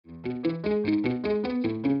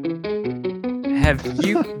have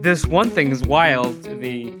you? This one thing is wild.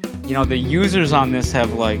 The users on this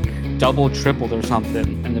have like double, tripled or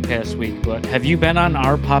something in the past week. But have you been on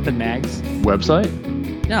our Poppin' Mags website?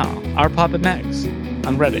 No, our Poppin' Mags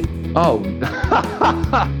on Reddit. Oh,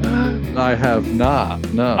 I have not.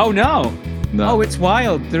 No. Oh no. Oh, it's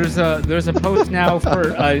wild. There's a post now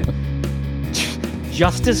for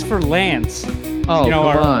Justice for Lance. Oh,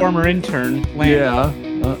 our former intern, Lance. Yeah,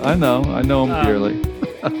 I know him dearly.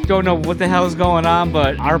 Don't know what the hell is going on,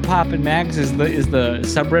 but our Poppin' Mags is the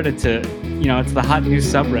subreddit to, it's the hot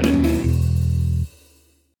news subreddit.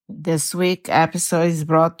 This week episode is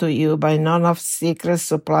brought to you by None of Secret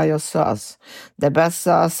Supply of Sauce, the best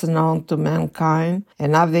sauce known to mankind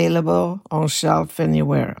and available on shelf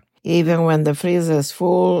anywhere. Even when the freezer is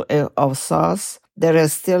full of sauce, there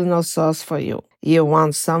is still no sauce for you. You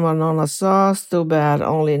want some Nona sauce? Too bad.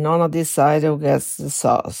 Only Nona decides who gets the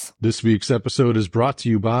sauce. This week's episode is brought to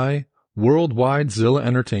you by Worldwide Zilla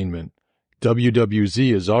Entertainment.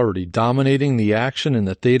 WWZ is already dominating the action in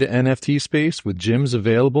the Theta NFT space with gyms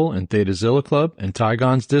available in Theta Zilla Club and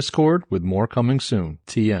Tygon's Discord with more coming soon,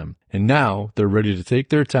 TM. And now they're ready to take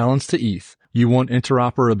their talents to ETH. You want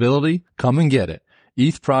interoperability? Come and get it.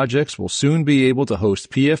 ETH projects will soon be able to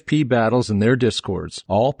host PFP battles in their Discords,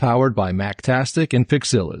 all powered by Mactastic and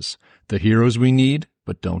Pixillas, the heroes we need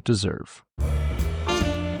but don't deserve.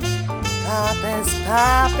 Poppin's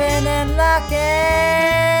poppin' and lockin',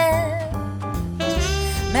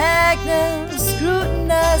 Magnum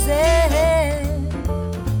scrutinizing.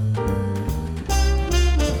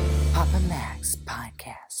 Poppin' Mags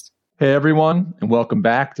Podcast. Hey everyone, and welcome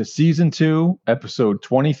back to Season 2, Episode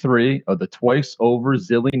 23 of the twice over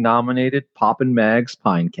Zilly nominated Poppin' Mags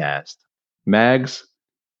Pinecast. Mags,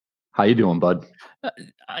 how you doing, bud?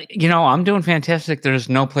 I'm doing fantastic. There's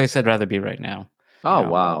no place I'd rather be right now. Oh,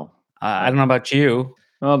 wow. I don't know about you.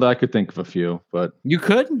 Well, I could think of a few, but... You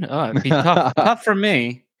could? It'd be tough for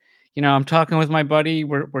me. I'm talking with my buddy.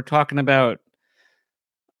 We're talking about,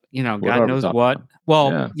 God knows what.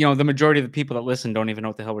 Well, yeah. The majority of the people that listen don't even know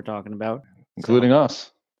what the hell we're talking about. Including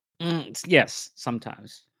us. Yes,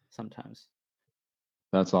 sometimes.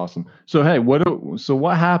 That's awesome. So, hey,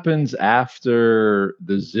 what happens after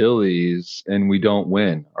the Zillies and we don't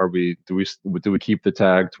win? Do we keep the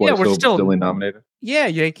tag twice over Zilly nominated? Yeah,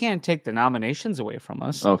 you can't take the nominations away from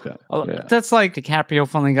us. Okay. Yeah. That's like DiCaprio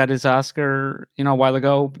finally got his Oscar, a while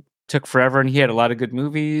ago. Took forever, and he had a lot of good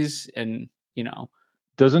movies, and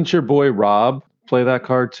Doesn't your boy Rob play that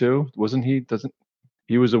card too? Wasn't he?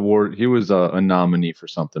 He was a nominee for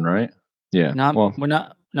something, right? Yeah. We're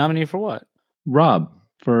not nominated for what? Rob,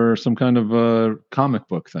 for some kind of a comic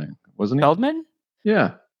book thing, wasn't he? Feldman?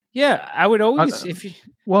 Yeah. Yeah, I would always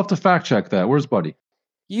We'll have to fact check that. Where's Buddy?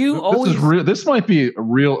 This might be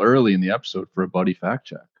real early in the episode for a Buddy fact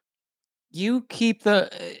check. You keep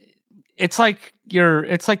it's like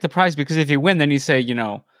the prize, because if you win, then you say,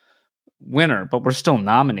 winner, but we're still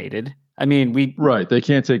nominated. I mean, they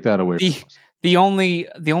can't take that away from us. The only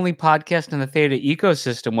podcast in the Theta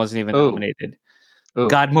ecosystem wasn't even nominated.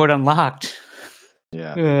 God Mode Unlocked.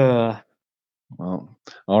 Yeah. Well,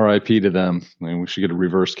 R.I.P. to them. I mean, we should get a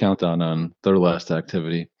reverse countdown on their last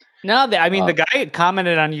activity. No, the guy had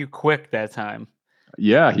commented on you quick that time.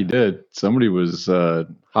 Yeah, he did. Somebody was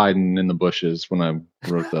hiding in the bushes when I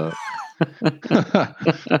wrote that.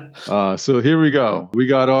 So here we go. We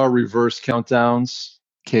got our reverse countdowns.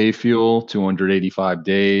 K-Fuel, 285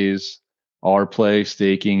 days. R-Play,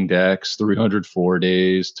 staking, DEX, 304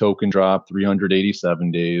 days. Token drop,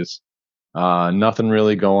 387 days. Nothing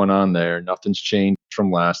really going on there. Nothing's changed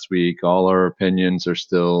from last week. All our opinions are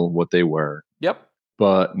still what they were. Yep.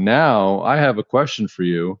 But now I have a question for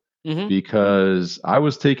you, because I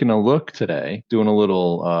was taking a look today, doing a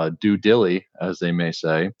little due dilly, as they may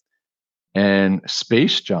say, and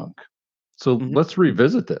Space Junk. So let's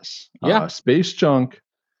revisit this. Yeah. Space Junk,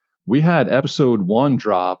 we had episode 1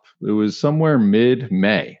 drop. It was somewhere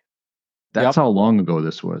mid-May. That's how long ago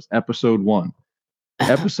this was. Episode 1.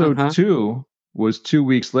 Episode 2 was 2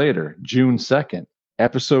 weeks later, June 2nd.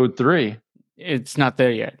 Episode 3. It's not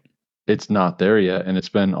there yet. It's not there yet, and it's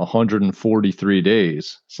been 143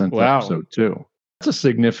 days since episode 2. That's a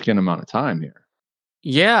significant amount of time here.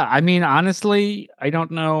 Yeah, I mean, honestly, I don't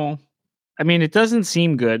know. I mean, it doesn't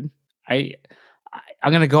seem good. I'm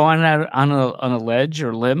going to go on a ledge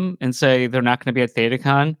or limb and say they're not going to be at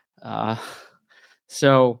ThetaCon.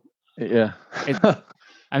 So yeah,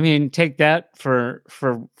 I mean, take that for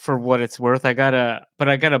what it's worth. I got a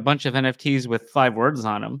bunch of NFTs with 5 words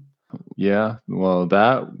on them. Yeah, well,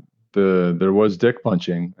 there was dick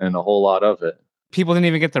punching and a whole lot of it. People didn't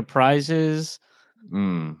even get their prizes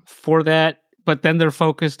for that. but then they're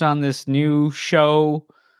focused on this new show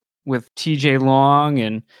with TJ Long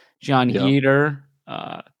and John Heater.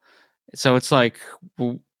 So it's like,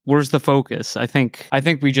 where's the focus? I think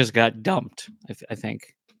we just got dumped. I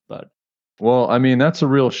think, but. Well, I mean, that's a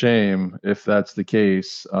real shame if that's the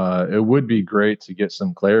case. It would be great to get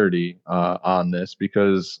some clarity on this,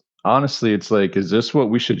 because honestly, it's like, is this what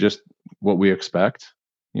we expect?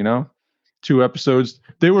 2 episodes.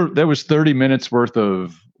 There was 30 minutes worth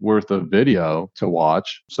of video to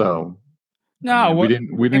watch. So no, I mean,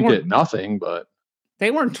 we didn't get nothing, but they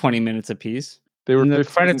weren't 20 minutes apiece. They were. The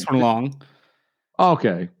credits were long.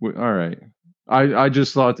 Okay, all right. I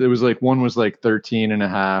just thought it was like one was like 13 and a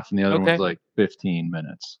half and the other one was like 15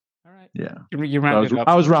 minutes. All right. Yeah. You rounded up.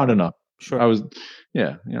 I was rounding up. Sure. I'm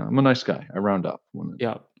a nice guy. I round up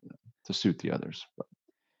to suit the others. But.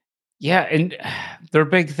 Yeah, and their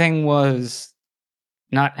big thing was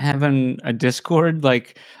not having a Discord.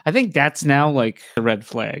 Like, I think that's now like a red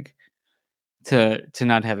flag to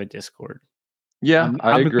not have a Discord. Yeah,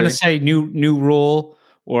 I agree. I'm going to say new rule,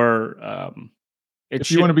 or if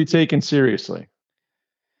you want to be taken seriously,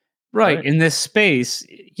 right in this space,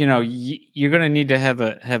 you're going to need to have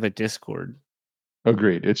a Discord.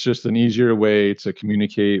 Agreed. It's just an easier way to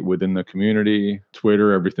communicate within the community.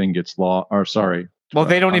 Twitter, everything gets lost. Or sorry. Well,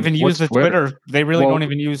 they don't even use the Twitter. They really don't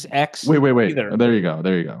even use X. Wait. Either. There you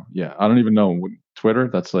go. Yeah, I don't even know Twitter.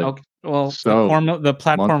 That's like the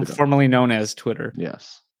platform formerly known as Twitter.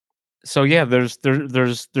 Yes. So yeah, there's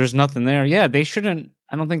nothing there. Yeah, they shouldn't.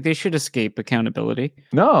 I don't think they should escape accountability.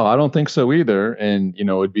 No, I don't think so either. And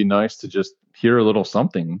it'd be nice to just hear a little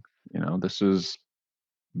something. This has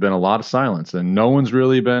been a lot of silence, and no one's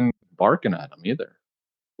really been barking at them either.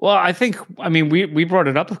 Well, I mean, we brought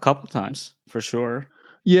it up a couple times for sure.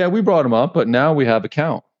 Yeah, we brought them up, but now we have a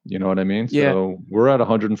count. You know what I mean? Yeah. So we're at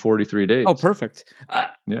 143 days. Oh, perfect.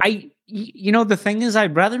 The thing is,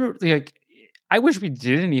 I'd rather I wish we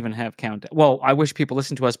didn't even have count. Well, I wish people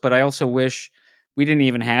listen to us, but I also wish we didn't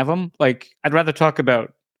even have them. Like, I'd rather talk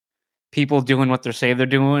about people doing what they say they're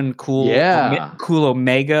doing. Cool. Yeah. Cool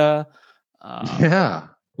Omega. Yeah.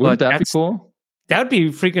 Wouldn't that be cool? That would be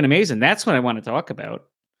freaking amazing. That's what I want to talk about.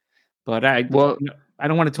 But I don't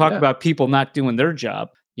want to talk about people not doing their job.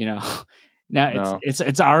 Now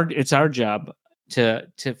it's our job to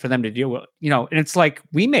for them to deal with. And it's like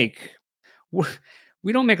we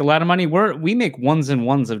don't make a lot of money. We make ones and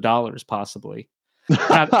ones of dollars, possibly.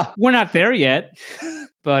 We're not there yet,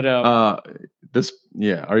 but Are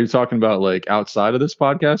you talking about like outside of this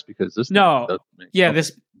podcast? Because this don't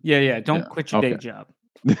quit your day job.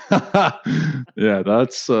 Yeah,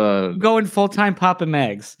 that's going full-time popping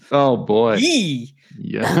mags. Oh boy. Yee!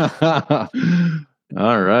 Yeah.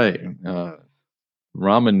 All right.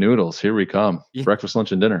 Ramen noodles, here we come. Yeah. Breakfast,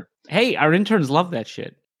 lunch, and dinner. Hey, our interns love that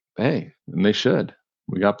shit. Hey, and they should.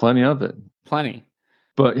 We got plenty of it. Plenty.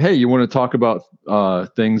 But hey, you want to talk about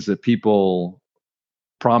things that people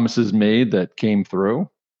promises made that came through?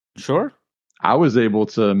 Sure. I was able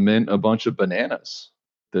to mint a bunch of bananas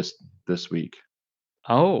this week.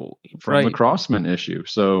 Oh, from the Crossmint issue.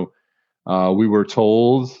 So we were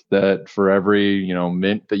told that for every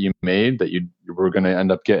mint that you made, that you were going to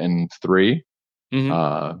end up getting 3,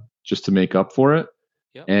 just to make up for it.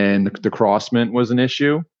 Yep. And the Crossmint was an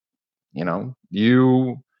issue.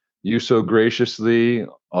 You so graciously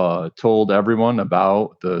told everyone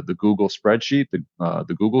about the Google spreadsheet,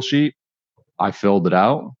 the Google sheet. I filled it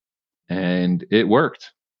out, and it worked.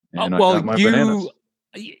 And I got my bananas.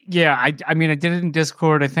 Yeah, I mean, I did it in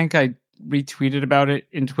Discord. I think I retweeted about it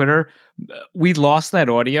in Twitter. We lost that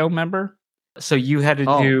audio, remember? So you had to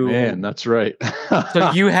do. Oh man, that's right.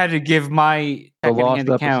 So you had to give my the lost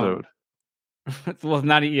account. Episode. Well,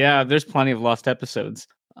 there's plenty of lost episodes.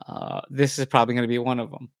 This is probably going to be one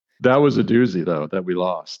of them. That was a doozy, though, that we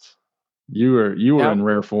lost. You were in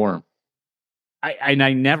rare form. I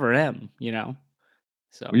never am,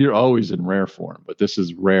 So you're always in rare form, but this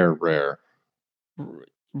is rare.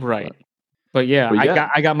 Right. But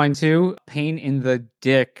I got mine too. Pain in the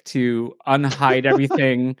dick to unhide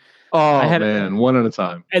everything. Man, one at a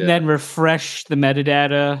time. And then refresh the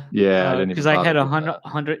metadata. Yeah, because I had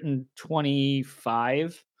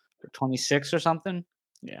 125 or 26 or something.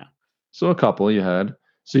 Yeah. So a couple you had.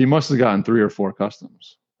 So you must have gotten 3 or 4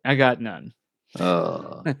 customs. I got none.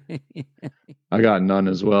 I got none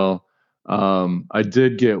as well. I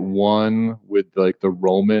did get one with like the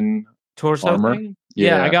Roman torso armor. Thing?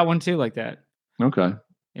 Yeah, I got one too like that. Okay.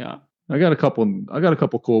 Yeah. I got a couple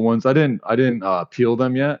cool ones. I didn't peel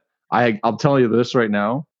them yet. I'll tell you this right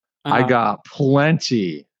now. I got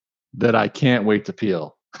plenty that I can't wait to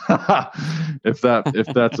peel. if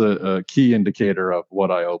that's a key indicator of what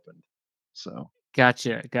I opened. So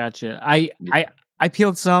gotcha. I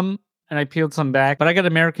peeled some and I peeled some back, but I got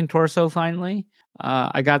American Torso finally.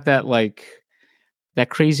 I got that that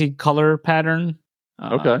crazy color pattern.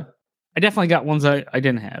 Okay. I definitely got ones I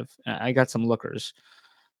didn't have. I got some lookers.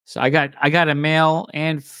 So I got a male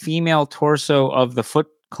and female torso of the Foot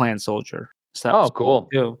Clan soldier. So that was cool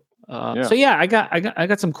too. So yeah, I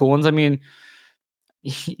got some cool ones. I mean,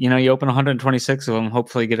 you open 126 of them,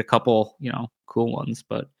 hopefully get a couple, cool ones.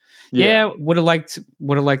 But yeah, would have liked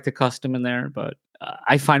the custom in there. But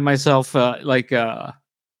I find myself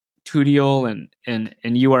Tudial and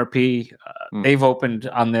URP, they've opened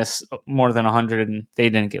on this more than 100, and they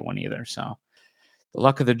didn't get one either. So the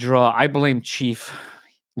luck of the draw. I blame Chief.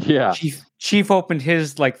 Yeah, Chief opened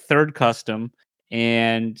his third custom,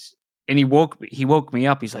 and he woke me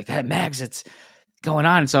up. He's like, "Hey, Mags, it's going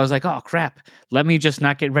on." So I was like, "Oh crap, let me just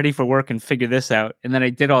not get ready for work and figure this out." And then I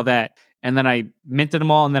did all that, and then I minted them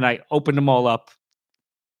all, and then I opened them all up.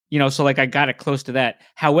 So I got it close to that.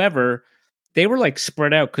 However, they were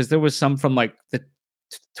spread out because there was some from the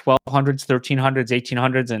 1200s, 1300s,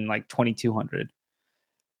 1800s, and 2200.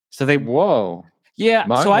 So they yeah.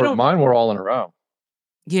 Mine were all in a row.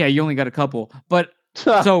 Yeah, you only got a couple, but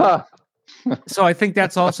so I think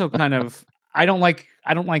that's also kind of I don't like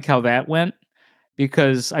how that went,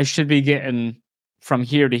 because I should be getting from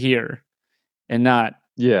here to here and not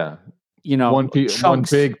one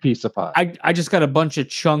big piece of pie. I just got a bunch of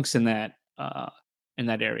chunks in that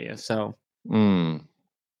area. So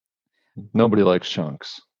nobody likes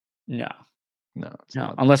chunks. No, not.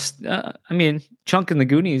 Unless Chunk in the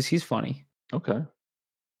Goonies, he's funny. Okay,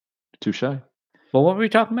 touche. Well, what were we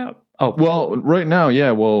talking about? Oh, well, right now,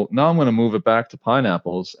 yeah. Well, now I'm going to move it back to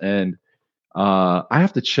pineapples, and I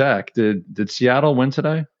have to check. Did Seattle win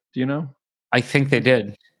today? Do you know? I think they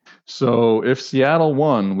did. So if Seattle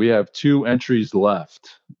won, we have 2 entries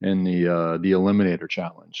left in the Eliminator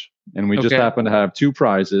Challenge, and we just happen to have 2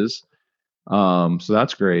 prizes. So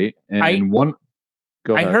that's great. And one,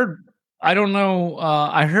 go ahead. I don't know.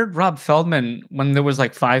 I heard Rob Feldman, when there was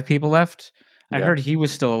 5 people left. I heard he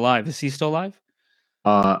was still alive. Is he still alive?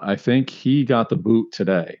 I think he got the boot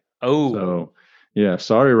today. Oh, so yeah,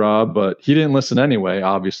 sorry, Rob, but he didn't listen anyway,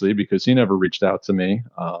 obviously, because he never reached out to me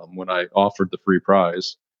when I offered the free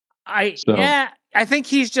prize. I think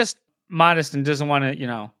he's just modest and doesn't want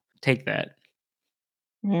to, take that.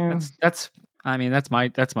 Yeah, that's my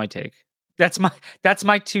take. That's my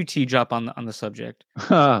 2T drop on the subject.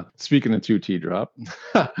 Speaking of 2T drop,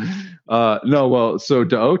 no, well, so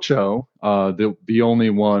De Ocho, the only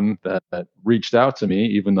one that reached out to me,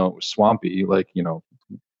 even though it was Swampy, the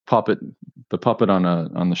puppet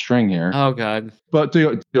on the string here. Oh God! But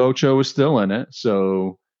De Ocho was still in it,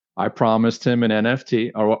 so I promised him an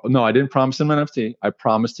NFT. Or no, I didn't promise him an NFT. I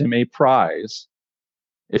promised him a prize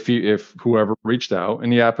if whoever reached out,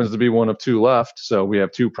 and he happens to be one of 2 left, so we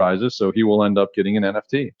have 2 prizes, so he will end up getting an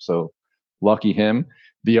NFT. So lucky him.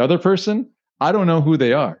 The other person, I don't know who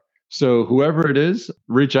they are. So whoever it is,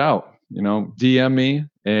 reach out, DM me,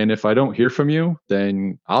 and if I don't hear from you,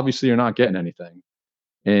 then obviously you're not getting anything.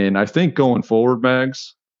 And I think going forward,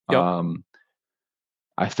 Mags,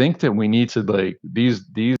 I think that we need to these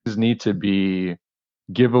need to be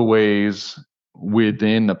giveaways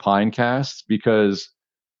within the Pinecast, because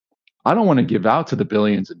I don't want to give out to the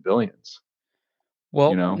billions and billions.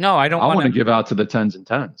 Well, no, I don't. I want to give out to the tens and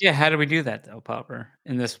tens. Yeah, how do we do that though, Popper?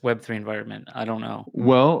 In this Web3 environment, I don't know.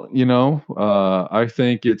 Well, I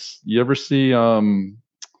think you ever see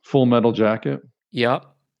Full Metal Jacket? Yep.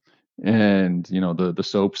 And the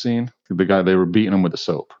soap scene, the guy, they were beating him with the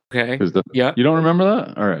soap. Okay. You don't remember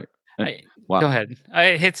that? All right. Wow. Go ahead.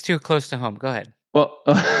 It hits too close to home. Go ahead. Well,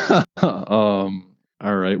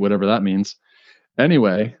 all right, whatever that means.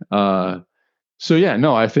 Anyway, so yeah,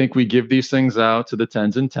 no, I think we give these things out to the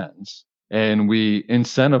tens and tens, and we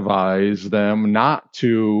incentivize them not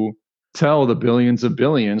to tell the billions of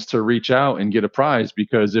billions to reach out and get a prize,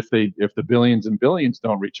 because if the billions and billions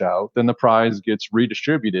don't reach out, then the prize gets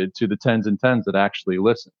redistributed to the tens and tens that actually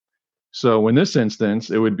listen. So in this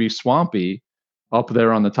instance, it would be Swampy up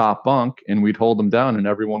there on the top bunk, and we'd hold them down, and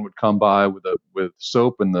everyone would come by with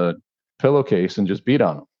soap in the pillowcase and just beat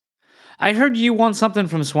on them. I heard you won something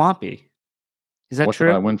from Swampy. Is that true?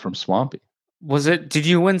 What did I win from Swampy? Did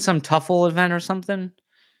you win some Tuffle event or something?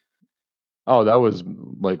 Oh, that was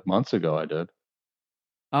months ago. I did.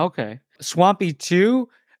 Okay. Swampy too.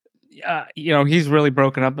 He's really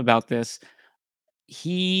broken up about this.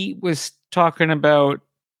 He was talking about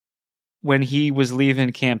when he was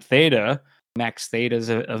leaving Camp Theta, Max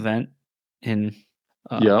Theta's event in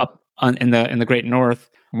in the Great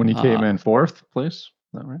North. When he came in 4th place, is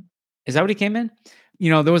that right? Is that what he came in?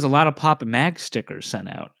 there was a lot of Pop and Mag stickers sent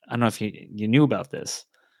out. I don't know if you knew about this.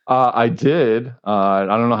 I did. I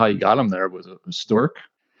don't know how you got them there. Was it a stork?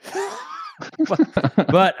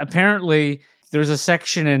 but apparently there's a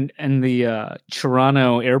section in the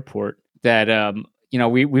Toronto airport that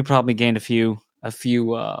we probably gained a few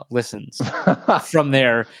listens from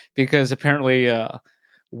there, because apparently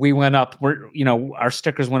we went up. Our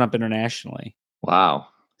stickers went up internationally. Wow.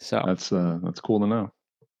 So that's cool to know.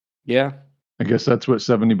 Yeah. I guess that's what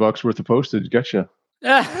 $70 worth of postage gets you.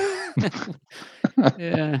 Yeah,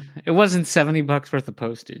 it wasn't $70 worth of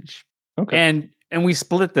postage. Okay. And we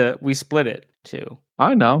split it too.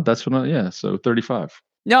 I know. That's what so 35.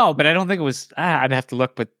 No, but I don't think it was. I'd have to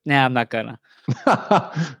look, but I'm not gonna.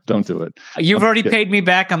 Don't do it. You've already paid me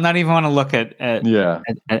back. I'm not even want to look at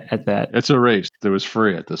that. It's erased. It was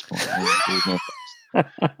free at this point. There was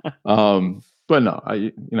no but no,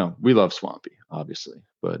 we love Swampy, obviously.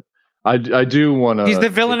 But I do want to. He's the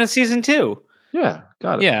villain of season 2. Yeah,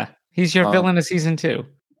 got it. Yeah, he's your villain of season 2.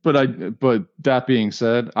 But that being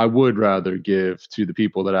said, I would rather give to the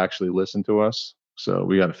people that actually listen to us. So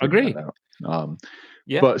we got to figure that out.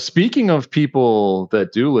 Yeah. But speaking of people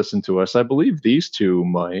that do listen to us, I believe these two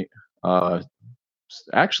might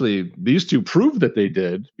these two proved that they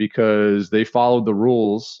did, because they followed the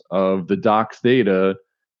rules of the Doc Theta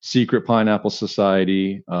Secret Pineapple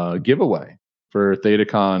Society giveaway for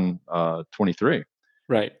ThetaCon 23.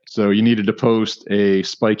 Right. So you needed to post a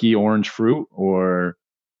spiky orange fruit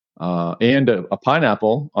and a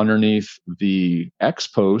pineapple underneath the X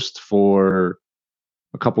post for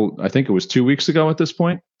a couple, I think it was 2 weeks ago at this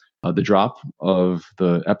point, the drop of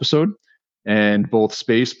the episode. And both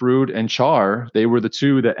Space Brood and Char, they were the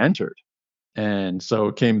two that entered. And so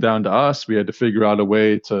it came down to us. We had to figure out a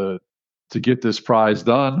way to get this prize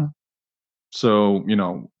done. So,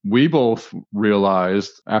 we both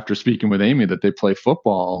realized after speaking with Amy that they play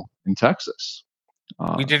football in Texas.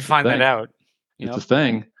 We did find that out. It's a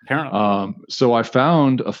thing. Apparently. So I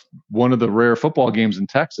found one of the rare football games in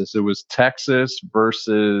Texas. It was Texas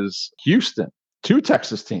versus Houston. 2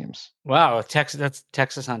 Texas teams. Wow, Texas. That's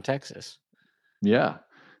Texas on Texas. Yeah.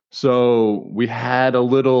 So we had a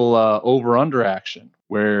little over-under action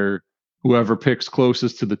where whoever picks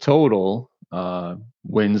closest to the total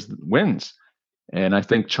wins. And I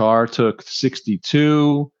think Char took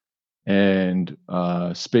 62 and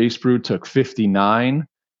Space Brood took 59.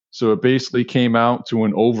 So it basically came out to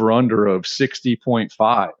an over-under of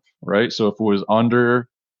 60.5, right? So if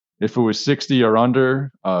it was 60 or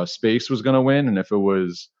under, Space was going to win. And if it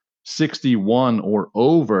was 61 or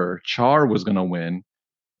over, Char was going to win.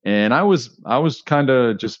 And I was kind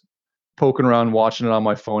of just poking around, watching it on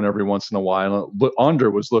my phone every once in a while.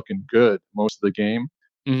 Under was looking good most of the game.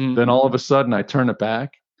 Mm-hmm. Then all of a sudden I turn it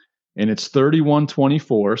back and it's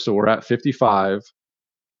 31-24. So we're at 55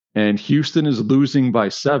 and Houston is losing by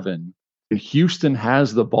 7. And Houston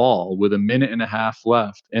has the ball with a minute and a half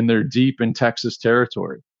left and they're deep in Texas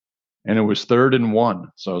territory. And it was 3rd and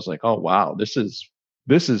 1. So I was like, oh, wow, this is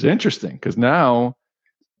interesting, because now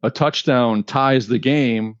a touchdown ties the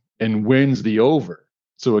game and wins the over.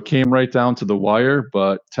 So it came right down to the wire,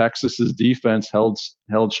 but Texas's defense held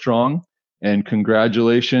strong. And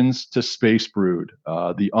congratulations to Space Brood.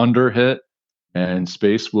 The under hit, and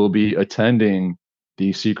Space will be attending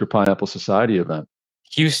the Secret Pineapple Society event.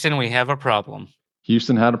 Houston, we have a problem.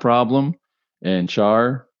 Houston had a problem, and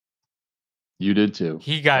Char, you did too.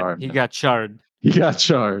 He got charred. He got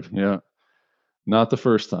charred, yeah. Not the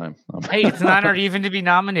first time. Hey, it's an honor even to be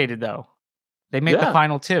nominated, though. They make the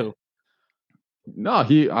final 2. No,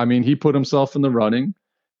 he put himself in the running,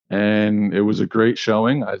 and it was a great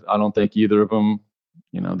showing. I don't think either of them,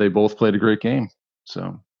 they both played a great game.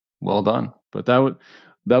 So well done. But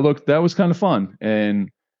that was kind of fun,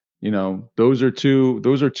 and those are two of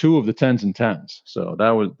the 10s and 10s. So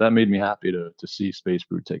that made me happy to see Space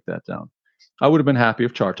Brood take that down. I would have been happy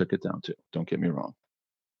if Char took it down too. Don't get me wrong.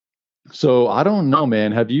 So I don't know,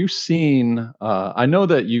 man. Have you seen? I know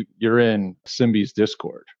that you're in Symbies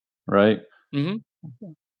Discord, right?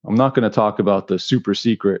 Mm-hmm. I'm not going to talk about the super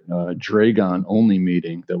secret Dragon only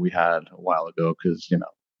meeting that we had a while ago, because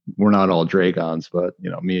we're not all Dragons, but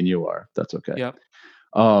me and you are. That's okay. Yep.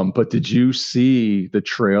 But did you see the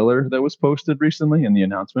trailer that was posted recently and the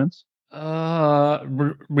announcements?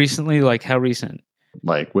 Recently, like how recent?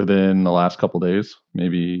 Like within the last couple days,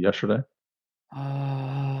 maybe yesterday.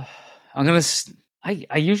 I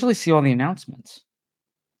usually see all the announcements,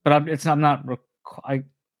 but I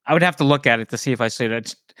would have to look at it to see if I see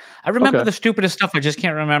it. I remember the stupidest stuff. I just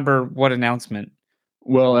can't remember what announcement.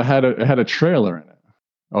 Well, it had a trailer in it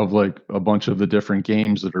of like a bunch of the different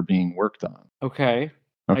games that are being worked on. Okay.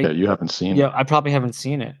 Okay, you haven't seen it. Yeah, I probably haven't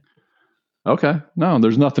seen it. Okay, no,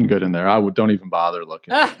 there's nothing good in there. Don't even bother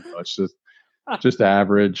looking. It's just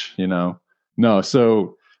average, No,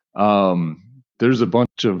 so there's a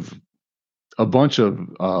bunch of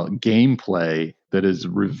gameplay that is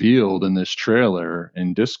revealed in this trailer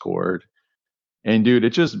in Discord. And dude, it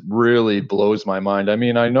just really blows my mind. I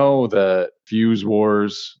mean, I know that Fuse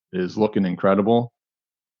Wars is looking incredible,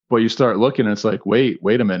 but you start looking and it's like, wait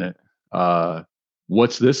a minute.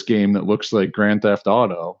 What's this game that looks like Grand Theft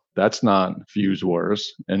Auto? That's not Fuse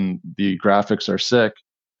Wars, and the graphics are sick.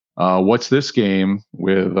 What's this game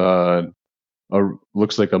with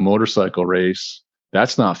looks like a motorcycle race?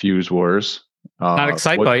 That's not Fuse Wars. Not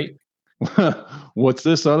Excitebike. What's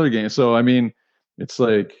this other game? So I mean, it's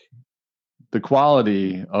like the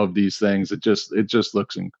quality of these things. It just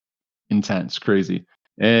looks intense, crazy.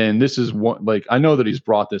 And this is what, like, I know that he's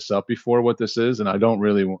brought this up before, what this is, and I don't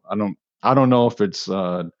know if it's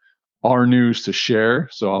our news to share,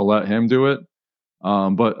 so I'll let him do it.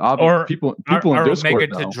 But people in Discord Omega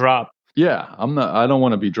know. To drop. Yeah, I don't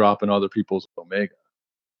want to be dropping other people's Omega.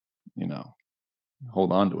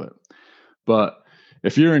 Hold on to it. But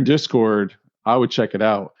if you're in Discord, I would check it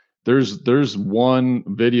out. There's one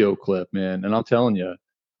video clip, man, and I'm telling you,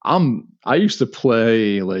 I used to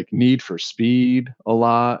play like Need for Speed a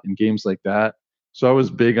lot and games like that. So I was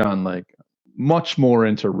big on like much more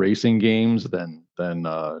into racing games than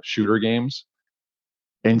shooter games.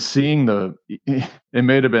 And seeing it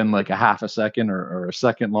may have been like a half a second or a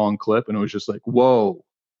second long clip, and it was just like, whoa,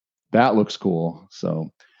 that looks cool.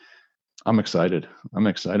 So I'm excited. I'm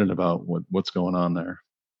excited about what's going on there.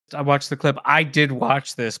 I watched the clip. I did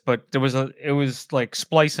watch this, but it was like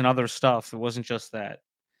splice and other stuff. It wasn't just that.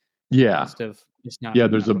 Yeah.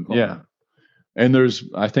 And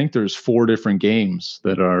I think there's 4 different games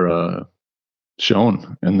that are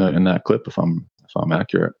shown in that clip, if I'm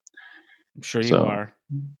accurate. I'm sure you are.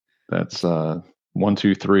 That's 1,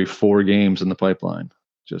 2, 3, 4 games in the pipeline,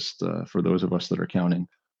 just for those of us that are counting.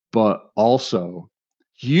 But also,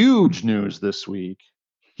 huge news this week.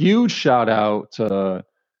 Huge shout out to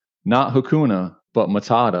not Hakuna, but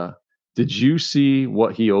Matata. Did you see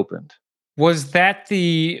what he opened? Was that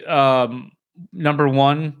the number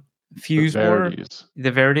 1 Fuse War?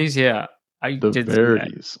 The Verities, yeah. I did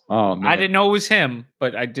Verities. See that. Oh, man. I didn't know it was him,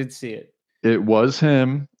 but I did see it. It was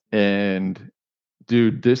him, and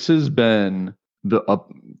dude, this has been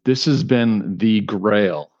the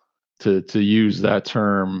grail, to use that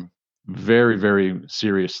term very, very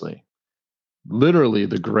seriously. Literally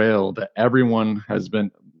the grail that everyone has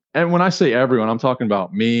been, and when I say everyone, I'm talking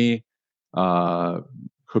about me, Hakuna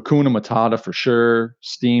Matata for sure,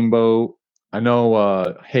 Steamboat. I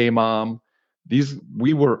know Hey Mom.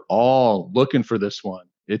 We were all looking for this one.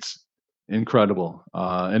 It's incredible.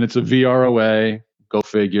 And it's a VROA, go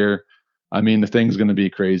figure. I mean, the thing's going to be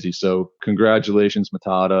crazy. So congratulations,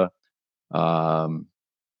 Matata.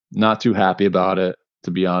 Not too happy about it,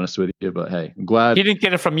 to be honest with you, but hey, I'm glad. He didn't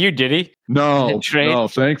get it from you, did he? No,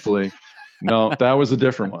 thankfully. No, that was a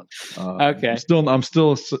different one. Okay. I'm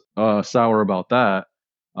still sour about that.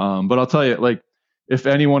 But I'll tell you, like, if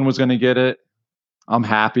anyone was going to get it, I'm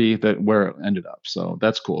happy that where it ended up. So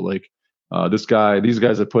that's cool. Like, these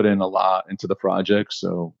guys have put in a lot into the project,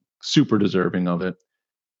 so super deserving of it.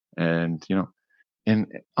 And and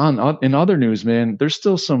in other news, man, there's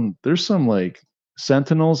some like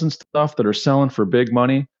Sentinels and stuff that are selling for big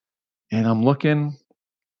money, and I'm looking.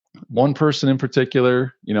 One person in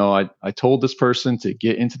particular, I told this person to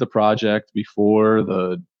get into the project before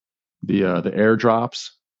the airdrops.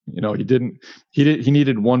 He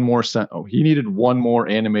needed one more he needed one more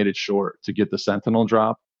animated short to get the Sentinel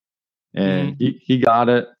drop, and he got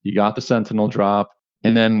it. He got the Sentinel drop,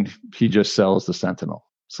 and then he just sells the Sentinel.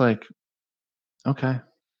 It's like, okay,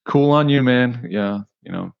 cool on you, man. Yeah,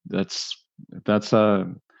 that's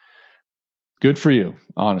good for you,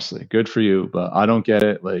 honestly. Good for you, but I don't get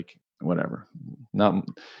it. Like, whatever. Not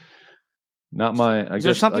my. Is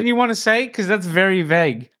there something you want to say? Because that's very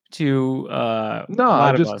vague to a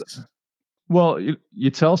lot of us. Well, you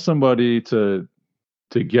tell somebody to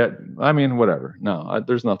get. I mean, whatever. No,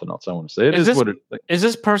 there's nothing else I want to say. Is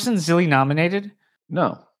this person Zilly nominated?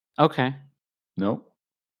 No. Okay. No.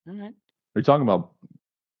 All right. Are you talking about?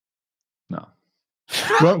 No.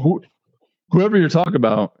 Whoever you're talking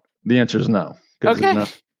about. The answer is no. Okay.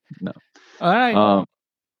 No. All right.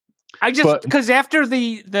 I just because after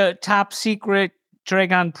the top secret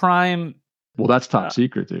Dragon Prime. Well, that's top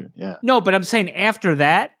secret, dude. Yeah. No, but I'm saying after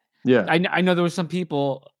that. Yeah. I know there were some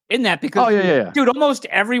people in that because. Oh yeah. Dude, almost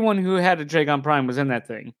everyone who had a Dragon Prime was in that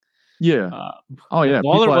thing. Yeah. Oh yeah.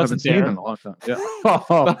 Waller people I wasn't haven't there. seen in a long time.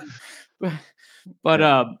 Yeah.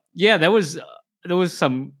 But yeah, there was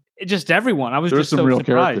some just everyone. I was just so surprised.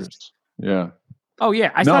 Characters. Yeah. Oh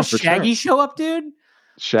yeah, I saw Shaggy show up, dude.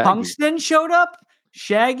 Shaggy. Tungsten showed up.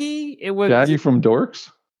 Shaggy. It was Shaggy from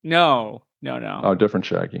Dorkz. No. Oh, different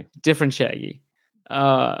Shaggy. Different Shaggy.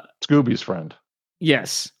 Scooby's friend.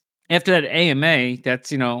 Yes. After that AMA,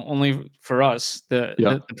 that's only for us. The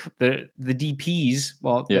DPs.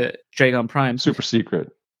 Well, the Dragon Prime. Super secret.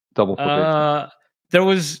 Double probation.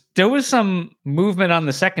 There was some movement on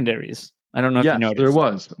the secondaries. I don't know if you noticed. There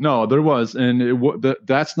was. No, there was, and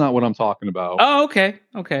that's not what I'm talking about. Oh, okay.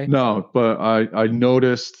 No, but I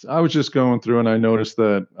noticed. I was just going through, and I noticed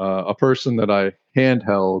that a person that I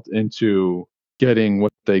handheld into getting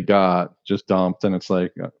what they got just dumped, and it's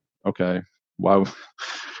like, okay, why?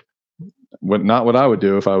 Not what I would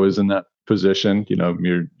do if I was in that position.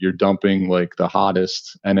 You're dumping like the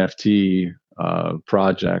hottest NFT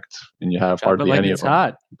project, and you have hardly any of them.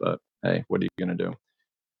 Hot. But hey, what are you gonna do?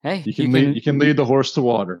 Hey, you can lead the horse to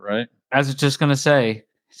water, right? I was just gonna say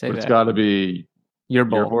but it's got to be your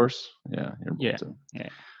horse. Yeah, your bull. Yeah.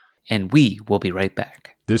 And we will be right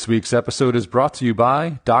back. This week's episode is brought to you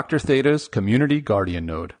by Dr. Theta's Community Guardian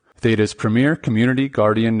Node. Theta's premier community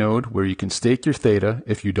guardian node where you can stake your Theta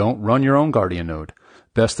if you don't run your own guardian node.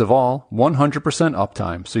 Best of all, 100%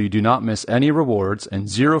 uptime so you do not miss any rewards and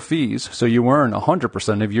 0 fees so you earn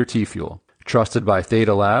 100% of your T-Fuel. Trusted by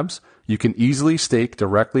Theta Labs, you can easily stake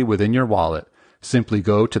directly within your wallet. Simply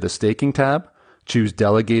go to the staking tab, choose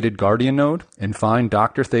Delegated Guardian Node, and find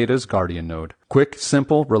Dr. Theta's Guardian Node. Quick,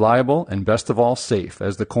 simple, reliable, and best of all safe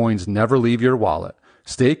as the coins never leave your wallet.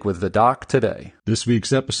 Stake with the Doc today. This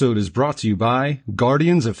week's episode is brought to you by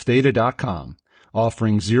GuardiansOfTheta.com,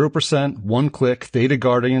 offering 0% one-click Theta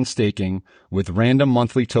Guardian staking with random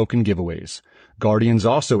monthly token giveaways. Guardians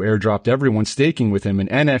also airdropped everyone staking with him an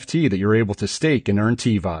NFT that you're able to stake and earn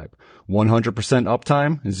T-Vibe. 100%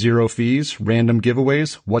 uptime, 0 fees, random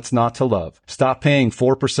giveaways, what's not to love? Stop paying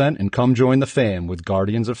 4% and come join the fam with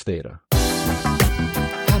Guardians of Theta.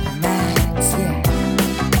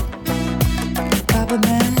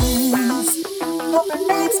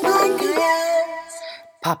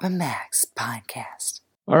 Papa Max Podcast.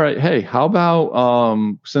 All right. Hey, how about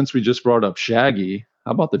since we just brought up Shaggy,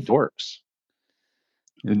 how about the Dorkz?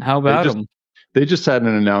 How about them? They just had an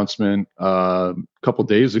announcement a couple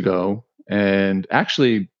days ago, and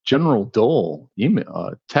actually General Dole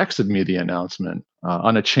texted me the announcement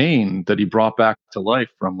on a chain that he brought back to life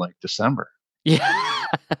from like December. Yeah.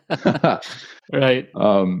 Right.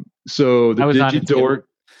 So the DigiDork,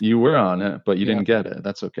 you were on it, but you didn't get it.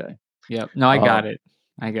 That's okay. Yep. No, I got it.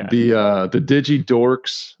 The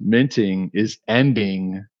DigiDorkz minting is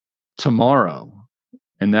ending tomorrow,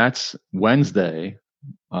 and that's Wednesday.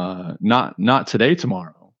 Not today,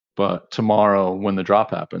 tomorrow, but tomorrow when the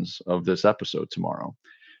drop happens of this episode tomorrow.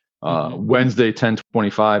 Wednesday,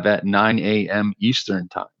 10:25 at 9 a.m. Eastern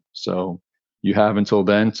time. So you have until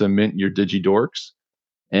then to mint your DigiDorkz.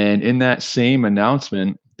 And in that same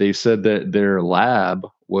announcement, they said that their lab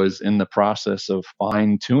was in the process of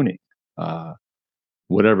fine tuning.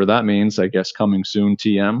 Whatever that means, I guess coming soon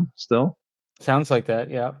TM still. Sounds like that,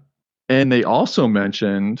 yeah. And they also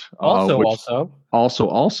mentioned double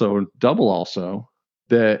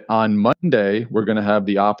that on Monday we're going to have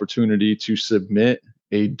the opportunity to submit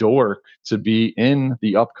a dork to be in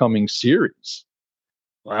the upcoming series.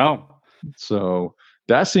 Wow. So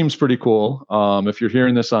that seems pretty cool. If you're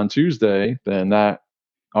hearing this on Tuesday, then that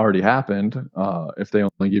already happened. If they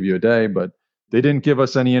only give you a day, but they didn't give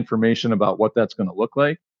us any information about what that's going to look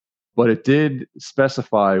like, but it did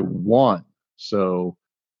specify one. So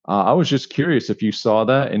I was just curious if you saw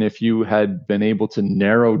that and if you had been able to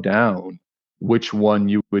narrow down which one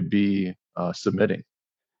you would be submitting.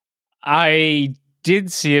 I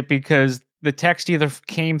did see it because the text either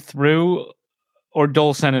came through or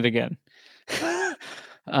Dole sent it again.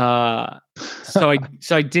 So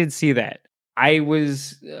I did see that.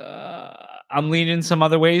 I'm leaning some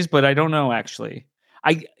other ways, but I don't know actually.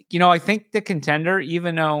 I think the contender,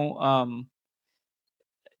 even though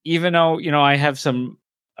I have some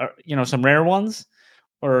some rare ones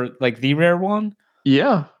or like the rare one.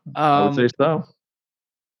 Yeah, I would say so.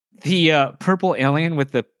 The purple alien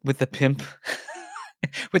with the pimp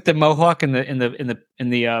with the mohawk and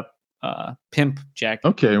the pimp jacket.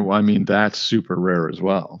 Okay, well, I mean that's super rare as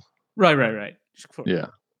well. Right. Yeah.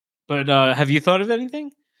 But have you thought of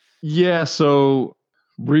anything? Yeah, so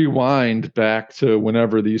rewind back to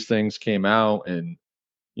whenever these things came out and,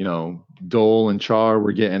 Dole and Char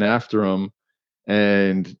were getting after them.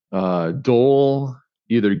 And Dole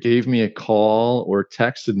either gave me a call or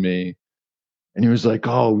texted me. And he was like,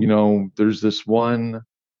 oh, there's this one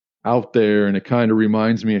out there, and it kind of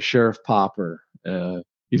reminds me of Sheriff Popper.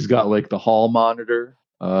 He's got like the hall monitor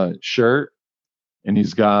shirt, and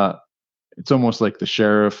it's almost like the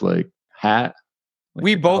sheriff like hat. Like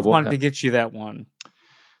we both wanted to get you that one.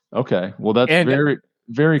 Okay, well that's very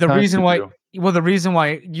the reason why. Well, the reason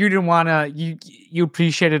why you didn't want to, you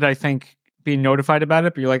appreciated, I think, being notified about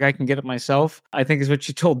it, but you're like, I can get it myself, I think is what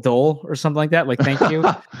you told Dole or something like that. Like, thank you.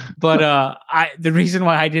 But the reason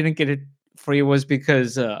why I didn't get it for you was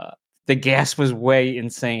because the gas was way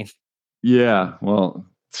insane. Yeah, well,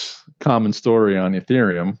 common story on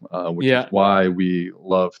Ethereum, which is why we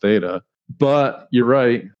love Theta. But you're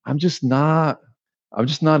right. I'm just not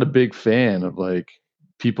a big fan of like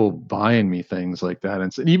people buying me things like that.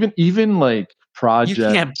 And even like projects. You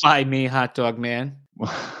can't buy me, hot dog man.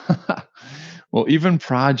 Well, even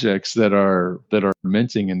projects that are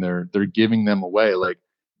minting and they're giving them away. Like,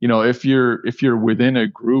 if you're within a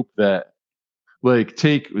group that, like,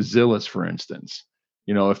 take Zillas for instance.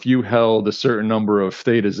 If you held a certain number of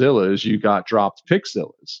Theta Zillas, you got dropped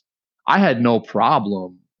Pixillas. I had no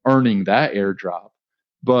problem earning that airdrop,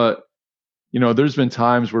 but there's been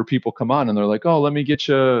times where people come on and they're like, "Oh, let me get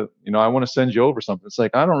you, I want to send you over something." It's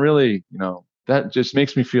like, I don't really, that just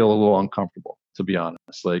makes me feel a little uncomfortable, to be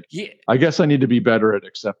honest. Like, I guess I need to be better at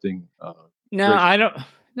accepting. No, I don't.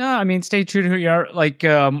 No, I mean, stay true to who you are. Like,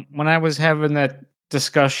 when I was having that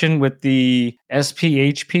discussion with the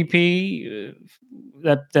SPHPP,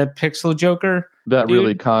 that Pixel Joker, that dude,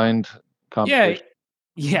 really kind conversation.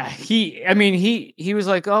 Yeah. He was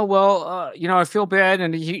like, "Oh well, I feel bad,"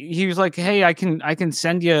 and he was like, "Hey, I can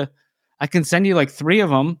send you like 3 of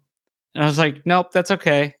them," and I was like, "Nope, that's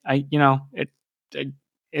okay.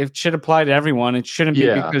 It should apply to everyone. It shouldn't be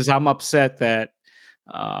because I'm upset that,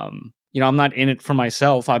 I'm not in it for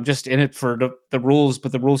myself. I'm just in it for the rules,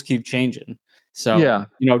 but the rules keep changing. So,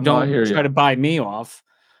 don't try to buy me off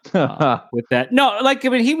with that. No, like, I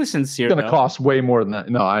mean, he was sincere. It's going to cost way more than that.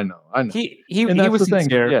 No, I know. He was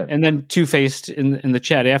sincere. Yeah. And then Two-Faced in the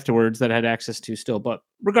chat afterwards that I had access to still, but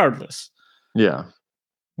regardless. Yeah.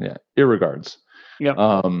 Irregards.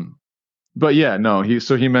 Yeah. But yeah, no,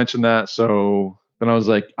 he mentioned that. So then I was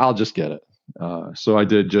like, I'll just get it. So I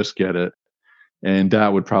did just get it. And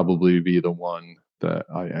that would probably be the one that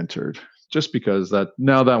I entered, just because that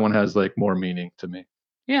one has like more meaning to me.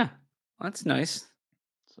 Yeah, that's nice.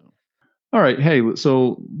 So, all right. Hey,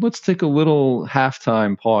 so let's take a little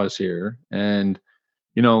halftime pause here. And,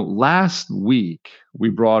 last week we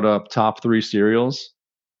brought up top 3 cereals.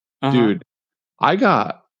 Dude, I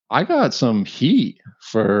got some heat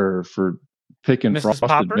for picking Mrs. Frosted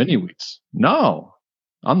Popper? Mini Wheats. No,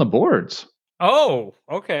 on the boards. Oh,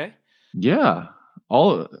 okay. Yeah.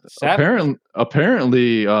 Apparently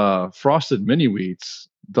Frosted Mini Wheats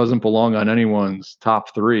doesn't belong on anyone's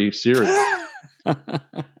top 3 cereals.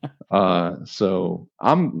 So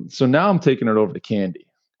now I'm taking it over to candy.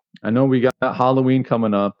 I know we got Halloween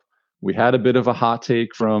coming up. We had a bit of a hot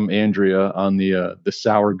take from Andrea on the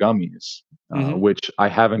sour gummies, which I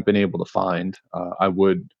haven't been able to find. I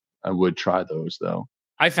would try those though.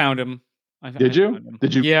 I found them. Did you?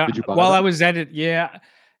 Yeah. Did you buy while them? I was at it, yeah.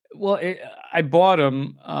 Well, I bought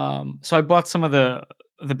them. So I bought some of the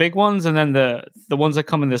big ones, and then the ones that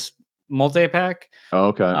come in this multi-pack. Oh,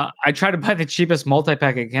 okay. I try to buy the cheapest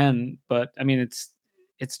multi-pack again, but I mean it's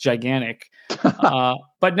gigantic.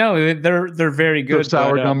 But no, they're very good. So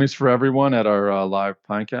sour gummies for everyone at our live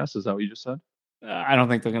Pinecast. Is that what you just said? I don't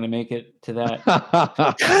think they're going to make it to that.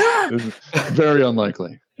 Very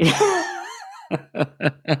unlikely.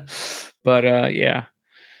 But yeah.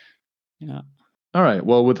 All right.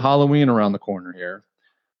 Well, with Halloween around the corner here,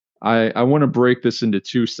 I want to break this into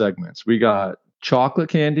 2 segments. We got chocolate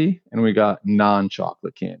candy and we got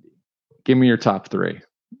non-chocolate candy. Give me your top 3.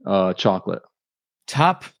 Chocolate.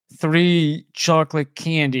 Top 3 chocolate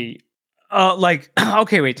candy.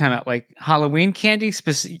 Okay, wait, time out. Like Halloween candy,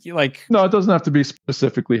 like. No, it doesn't have to be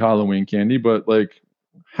specifically Halloween candy, but like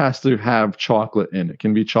has to have chocolate in it.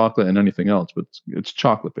 Can be chocolate and anything else, but it's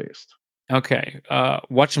chocolate based. Okay.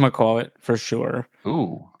 Whatchamacallit for sure.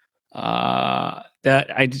 Ooh. That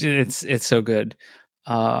I did. It's so good.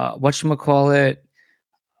 Whatchamacallit.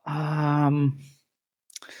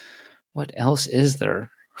 What else is there?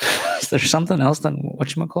 Is there something else than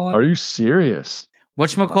whatchamacallit? Are you serious?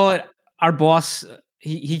 Whatchamacallit, our boss,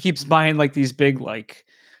 he keeps buying like these big like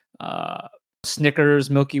Snickers,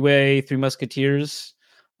 Milky Way, Three Musketeers.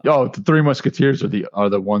 Yo, the Three Musketeers are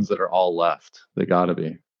the ones that are all left. They gotta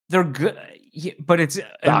be. They're good, but it's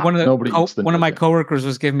one of my coworkers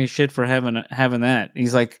was giving me shit for having that.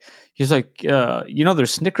 He's like,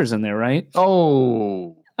 there's Snickers in there, right?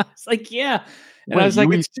 Oh, I was like, yeah, and I was like,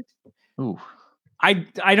 ooh.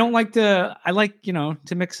 I don't like to. I like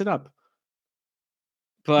to mix it up.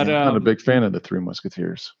 But I'm not a big fan of the Three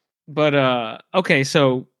Musketeers. But okay,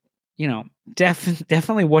 so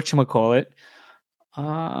definitely whatchamacallit.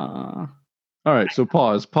 All right, so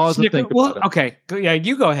pause to think about it. Okay, yeah,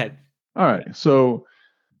 you go ahead. All right, so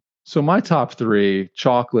my top 3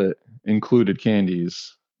 chocolate included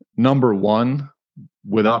candies. Number 1,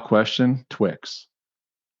 without question, Twix.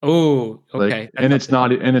 Oh, okay. Like, and it's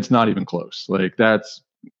not even close. Like that's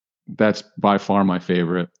by far my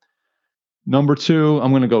favorite. Number 2,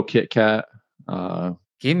 I'm gonna go Kit Kat.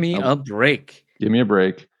 Give me a break. Give me a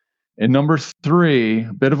break. And number 3,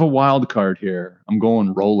 a bit of a wild card here. I'm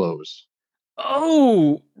going Rolos.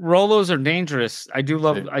 Oh, Rolos are dangerous. I do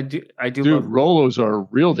love. I do. Dude, love Rolos are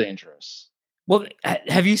real dangerous. Well,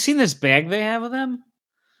 have you seen this bag they have of them?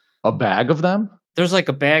 A bag of them? There's like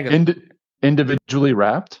a bag of individually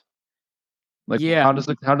wrapped. Like, yeah.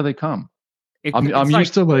 How do they come? I'm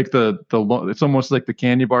used to like the it's almost like the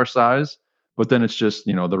candy bar size, but then it's just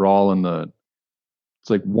they're all in it's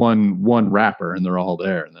like one wrapper and they're all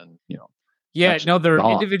there, and then yeah, no, they're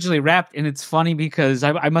individually wrapped, and it's funny because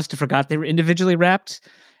I must have forgot they were individually wrapped,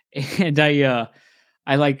 and I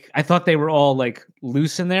thought they were all like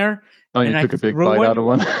loose in there. Oh, you took a big bite out of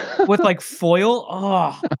one with like foil.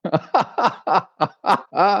 Oh,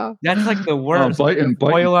 that's like the worst. Biting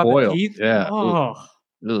foil out foil. The teeth. Yeah. Oh,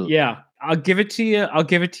 ugh. Yeah. I'll give it to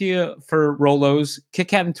you. For Rolos, Kit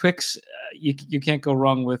Kat and Twix. You can't go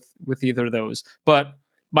wrong with either of those. But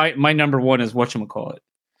my number 1 is whatchamacallit.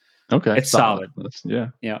 Okay, it's solid.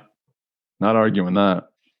 Yeah. Not arguing that.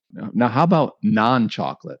 Now, how about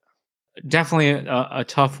non-chocolate? Definitely a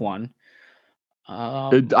tough one.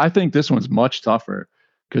 I think this one's much tougher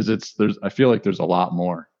because I feel like there's a lot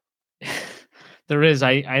more. There is.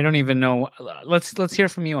 I don't even know. Let's hear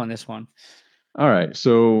from you on this one. All right.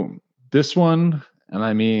 So this one, and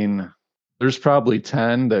I mean, there's probably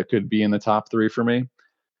 10 that could be in the top 3 for me,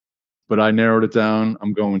 but I narrowed it down.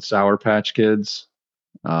 I'm going Sour Patch Kids.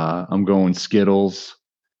 I'm going Skittles,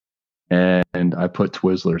 and I put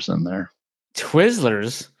Twizzlers in there.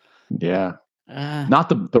 Twizzlers? Yeah. Not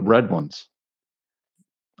the red ones.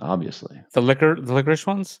 Obviously. The licorice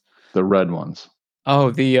ones? The red ones.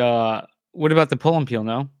 Oh, what about the pull and peel?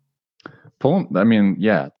 No. I mean,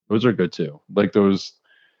 yeah, those are good too. Like those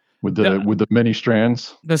with the mini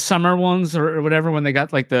strands. The summer ones or whatever, when they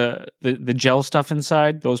got like the gel stuff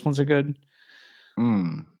inside, those ones are good.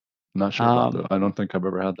 Not sure about that. I don't think I've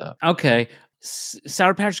ever had that. Okay.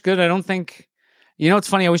 Sour Patch good. I don't think. It's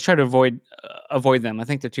funny. I always try to avoid them. I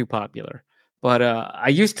think they're too popular. But I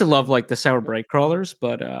used to love like the Sour Bright Crawlers,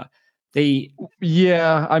 but they.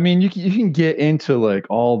 Yeah, I mean, you can get into like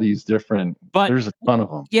all these different. But there's a ton of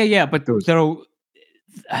them. Yeah, but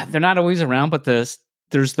they're not always around. But there's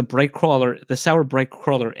the Bright Crawler, the Sour Bright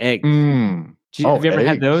Crawler egg. Have you ever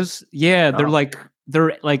had those? Yeah, no.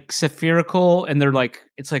 They're like spherical, and they're like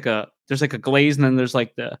there's like a glaze, and then there's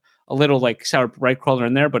like a little like Sour Bright Crawler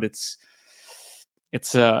in there, but it's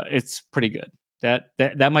pretty good.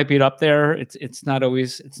 That might be up there. It's not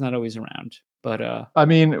always around, but I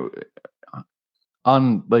mean,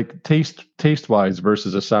 on like taste wise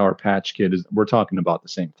versus a Sour Patch Kid, we're talking about the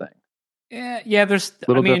same thing. Yeah. There's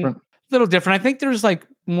a little different. I think there's like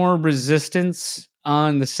more resistance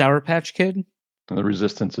on the Sour Patch Kid. The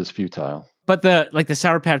resistance is futile. But the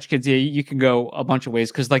Sour Patch Kids, yeah, you can go a bunch of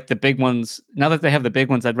ways because like the big ones. Now that they have the big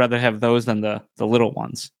ones, I'd rather have those than the little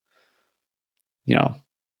ones. Yeah,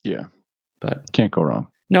 but can't go wrong.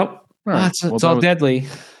 Nope, right. It's all deadly.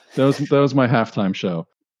 That was my halftime show.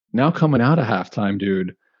 Now coming out of halftime,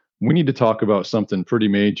 dude, we need to talk about something pretty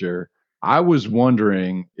major. I was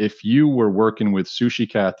wondering if you were working with Sushi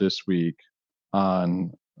Cat this week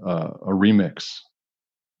on a remix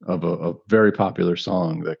of a very popular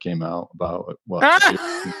song that came out about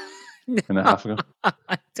a half ago.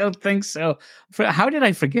 I don't think so. How did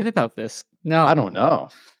I forget about this? No, I don't know.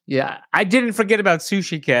 Yeah, I didn't forget about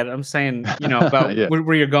Sushi Cat. I'm saying, about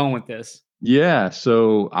where you're going with this. Yeah,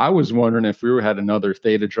 so I was wondering if we had another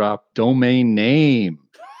Theta Drop domain name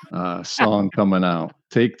song coming out.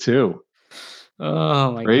 Take 2.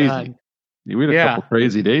 Oh my God. We had a couple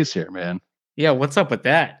crazy days here, man. Yeah, what's up with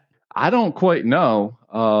that? I don't quite know.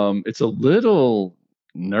 It's a little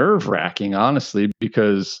nerve-wracking, honestly,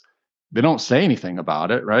 because they don't say anything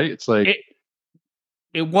about it, right? It's like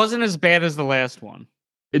it wasn't as bad as the last one.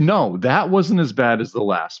 No, that wasn't as bad as the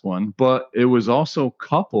last one, but it was also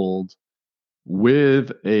coupled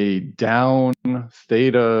with a down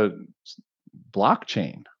Theta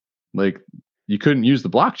blockchain. Like you couldn't use the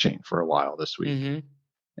blockchain for a while this week. Mm-hmm.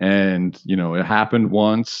 And, it happened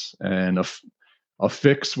once, and a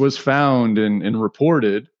fix was found and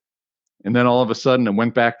reported, and then all of a sudden it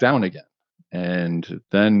went back down again, and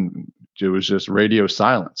then it was just radio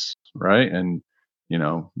silence, right? And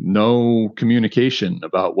no communication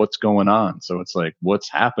about what's going on. So it's like, what's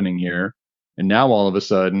happening here? And now all of a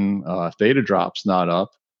sudden, Theta Drop's not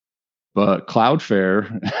up, but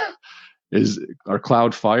Cloudflare or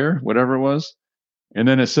Cloudfire, whatever it was. And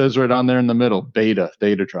then it says right on there in the middle, beta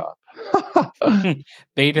Theta Drop.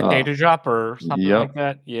 Beta Theta Drop or something like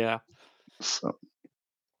that. Yeah. So,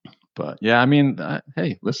 but yeah, I mean,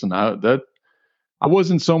 hey, listen, I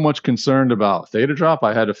wasn't so much concerned about Theta Drop.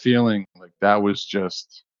 I had a feeling like that was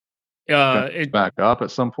just back up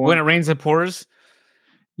at some point. When it rains, it pours.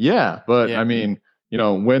 Yeah, but I mean,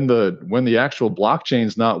 when the actual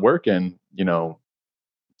blockchain's not working,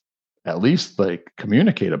 at least like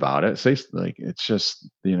communicate about it. Say like it's just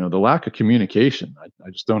the lack of communication. I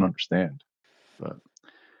just don't understand. But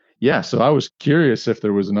yeah, so I was curious if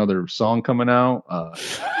there was another song coming out.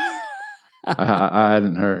 I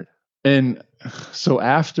hadn't heard. And so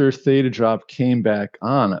after Theta Drop came back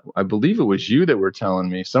on, I believe it was you that were telling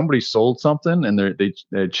me somebody sold something and they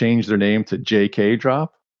changed their name to JK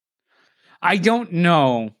Drop. I don't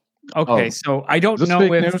know. Okay, so I don't know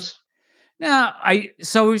fake if. News? No,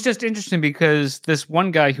 so it was just interesting because this one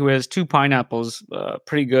guy who has 2 pineapples,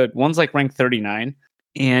 pretty good. One's like ranked 39,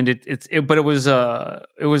 and it was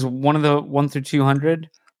one of the 1 through 200,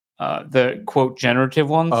 the quote generative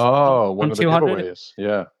ones. Oh, one of the giveaways.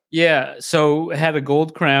 Yeah. Yeah, so it had a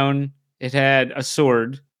gold crown. It had a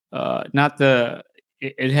sword,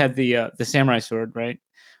 it had the samurai sword, right?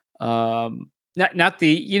 Not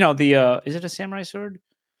the is it a samurai sword?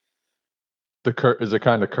 Is it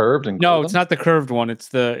kind of curved and no, it's not the curved one. It's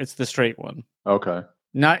the straight one. Okay.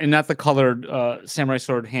 Not the colored samurai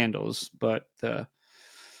sword handles, but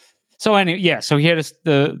so anyway, yeah. So he had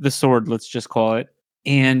the sword. Let's just call it,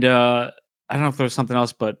 and I don't know if there was something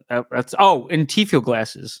else, but that's and T-fuel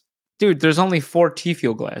glasses, dude. There's only 4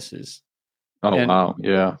 T-fuel glasses. Oh wow,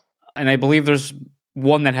 yeah. And I believe there's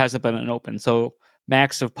one that hasn't been opened, so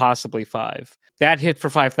max of possibly 5. That hit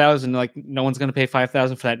for 5,000. Like no one's going to pay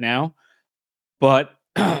 5,000 for that now. But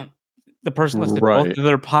the person listed both of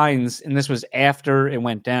their pines, and this was after it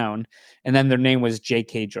went down, and then their name was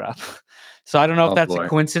JK Drop. So I don't know if that's a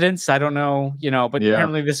coincidence. I don't know, but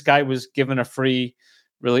apparently this guy was given a free,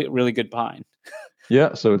 really, really good pine.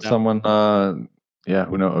 Yeah, so it's someone,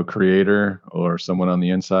 a creator or someone on the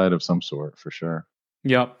inside of some sort for sure.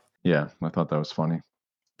 Yep. Yeah, I thought that was funny.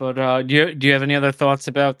 But do you have any other thoughts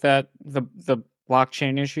about that the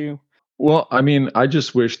blockchain issue? Well, I mean, I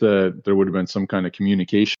just wish that there would have been some kind of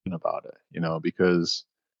communication about it, because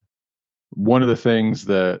one of the things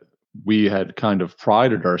that we had kind of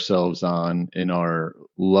prided ourselves on in our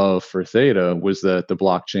love for Theta was that the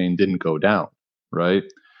blockchain didn't go down, right?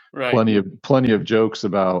 Right. Plenty of jokes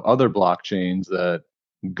about other blockchains that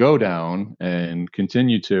go down and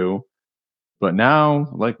continue to, but now,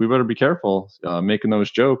 like, we better be careful making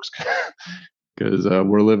those jokes because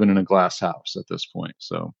we're living in a glass house at this point.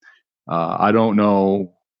 So. I don't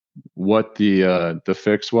know what the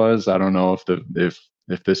fix was. I don't know if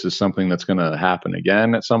this is something that's going to happen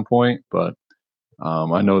again at some point, but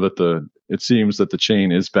I know that it seems that the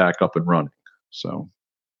chain is back up and running. So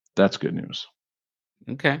that's good news.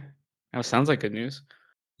 Okay, that sounds like good news.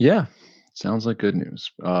 Yeah, sounds like good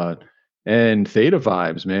news. And Theta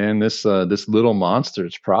Vibes, man, this Little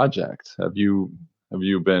Monsters project. Have you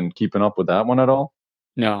been keeping up with that one at all?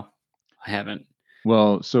 No, I haven't.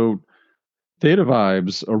 Well, so Theta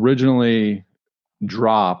Vibes originally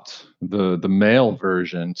dropped the male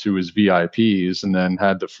version to his VIPs and then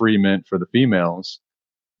had the free mint for the females.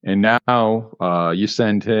 And now you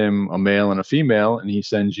send him a male and a female, and he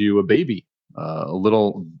sends you a baby, a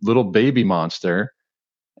little baby monster,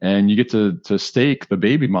 and you get to stake the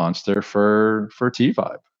baby monster for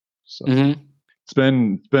T-Vibe. So it's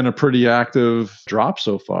been a pretty active drop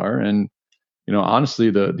so far, and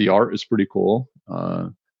honestly, the art is pretty cool.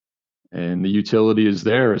 And the utility is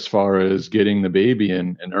there as far as getting the baby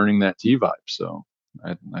and earning that T-Vibe. So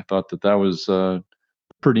I thought that was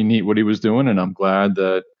pretty neat what he was doing, and I'm glad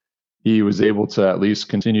that he was able to at least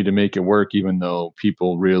continue to make it work, even though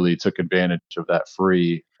people really took advantage of that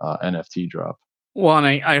free NFT drop. Well, and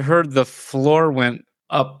I heard the floor went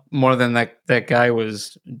up more than that guy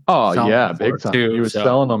was. Oh yeah, big time. He was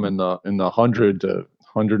selling them in the 100 to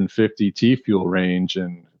 150 T-Fuel range,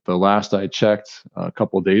 and the last I checked a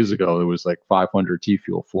couple of days ago, it was like 500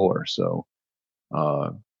 T-Fuel floor. So I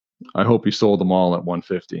hope he sold them all at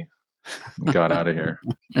 150 and got out of here.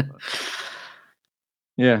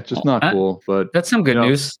 Yeah, just not cool. But that's some good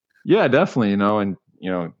news. Yeah, definitely. And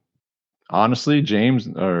honestly, James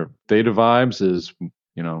or Theta Vibes is,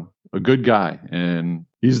 a good guy, and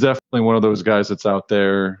he's definitely one of those guys that's out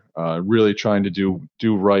there really trying to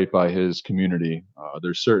do right by his community.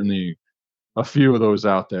 There's certainly a few of those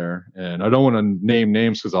out there, and I don't want to name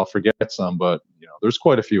names because I'll forget some, but there's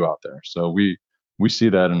quite a few out there. So we see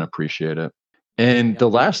that and appreciate it. And the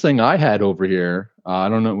last thing I had over here, I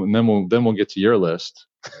don't know, and then we'll get to your list.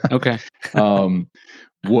 Okay.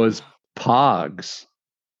 Was Pogs.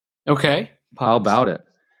 Okay. Pogs. How about it?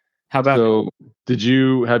 So,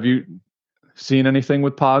 have you seen anything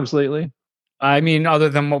with Pogs lately? I mean, other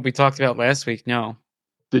than what we talked about last week, no.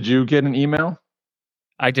 Did you get an email?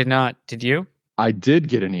 I did not. Did you? I did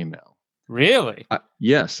get an email. Really?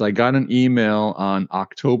 Yes, I got an email on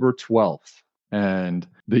October 12th, and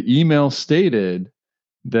the email stated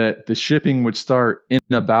that the shipping would start in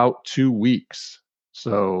about 2 weeks.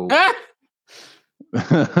 So,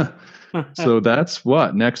 so that's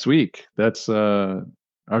what, next week? That's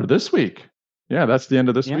or this week? Yeah, that's the end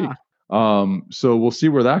of this week. So we'll see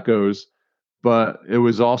where that goes. But it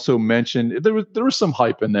was also mentioned there was some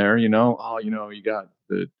hype in there, you got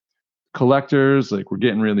the collectors, like we're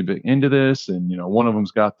getting really big into this, and one of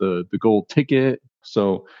them's got the gold ticket.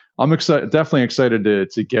 So I'm definitely excited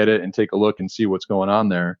to get it and take a look and see what's going on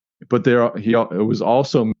there. But it was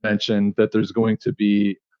also mentioned that there's going to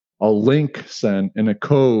be a link sent and a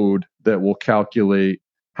code that will calculate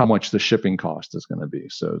how much the shipping cost is going to be.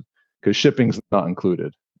 So because shipping's not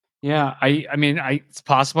included. Yeah, I mean, it's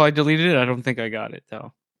possible I deleted it. I don't think I got it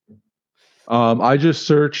though. I just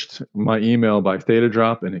searched my email by Theta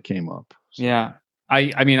Drop and it came up. So. Yeah,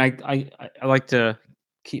 I mean, I like to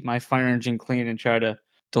keep my Fire Engine clean and try to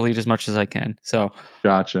delete as much as I can. So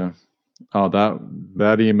gotcha. Oh,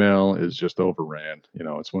 that email is just overran.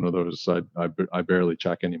 It's one of those I barely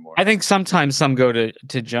check anymore. I think sometimes some go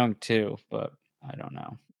to junk too, but I don't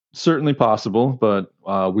know. Certainly possible, but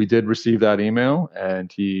we did receive that email,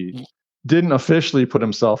 and he didn't officially put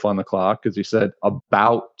himself on the clock because he said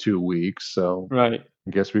about 2 weeks. So right.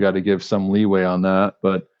 I guess we got to give some leeway on that.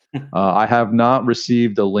 But I have not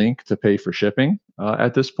received a link to pay for shipping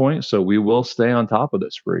at this point, so we will stay on top of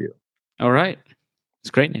this for you. All right.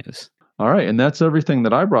 It's great news. All right, and that's everything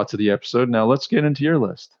that I brought to the episode. Now let's get into your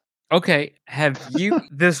list. Okay. Have you...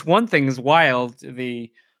 This one thing is wild.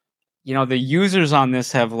 The users on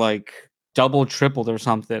this have like double, tripled or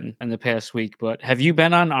something in the past week. But have you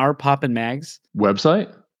been on our Poppin' Mags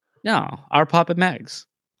website? No, our Poppin' Mags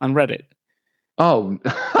on Reddit. Oh,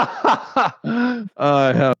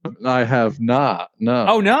 I have not. No.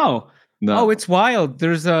 Oh no. Oh, it's wild.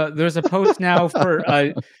 There's a post now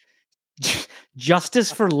for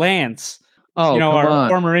Justice for Lance. Oh, our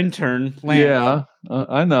former intern, Lance. Yeah,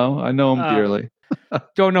 I know him dearly.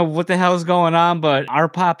 Don't know what the hell's going on, but our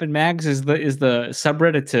Poppin' Mags is the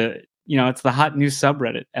subreddit to it's the hot news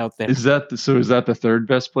subreddit out there. Is that the third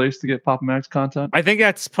best place to get Poppin' Mags content? I think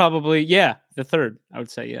that's probably the third. I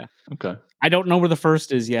would say Okay. I don't know where the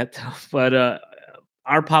first is yet, but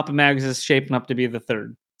our Poppin' Mags is shaping up to be the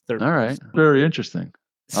third. All right, very interesting.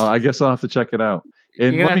 I guess I'll have to check it out.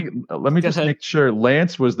 And let me just make sure.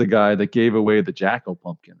 Lance was the guy that gave away the Jackal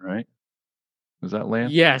pumpkin, right? Was that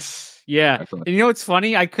Lance? Yes. Yeah. And you know what's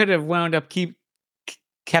funny? I could have wound up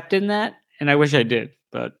kept in that, and I wish I did,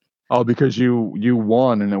 but because you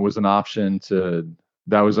won, and it was an option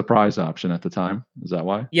that was a prize option at the time. Is that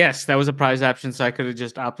why? Yes, that was a prize option, so I could have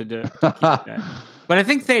just opted to keep that. But I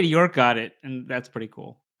think Theta York got it, and that's pretty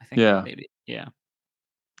cool. I think maybe. Yeah.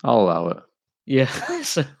 I'll allow it. Yeah.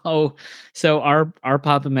 So our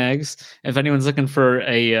Poppin' Mags, if anyone's looking for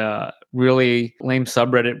a really lame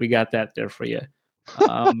subreddit, we got that there for you.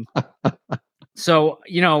 So,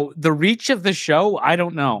 the reach of the show, I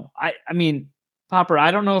don't know. I mean, Popper,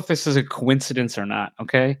 I don't know if this is a coincidence or not,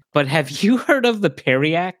 okay? But have you heard of the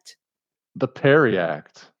Perry Act? The Perry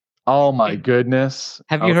Act. Oh my goodness.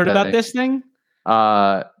 Have you heard about this thing?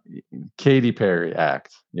 Katy Perry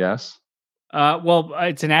Act. Yes. Well,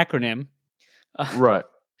 it's an acronym. Right.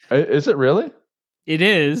 Is it really? It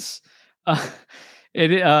is.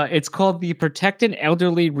 It's called the Protected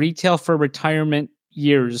Elderly Retail for Retirement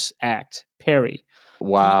Years Act, Perry.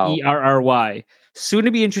 Wow. PERRY. Soon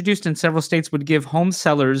to be introduced in several states, would give home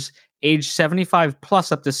sellers age 75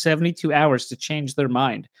 plus up to 72 hours to change their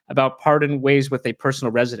mind about parting ways with a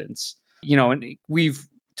personal residence. And we've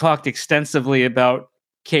talked extensively about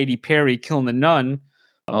Katy Perry killing the nun.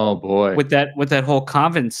 Oh boy. With that whole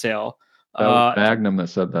convent sale. That was Magnum that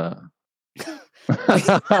said that.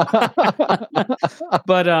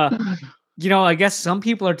 But I guess some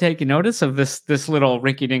people are taking notice of this little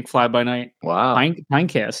rinky-dink fly-by-night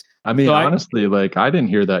Pinecast. I mean, honestly, I didn't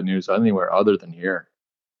hear that news anywhere other than here.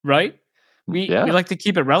 Right? We like to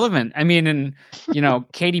keep it relevant. I mean, and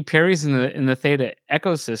Katy Perry's in the Theta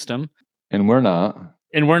ecosystem, and we're not.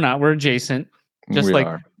 We're adjacent, just we like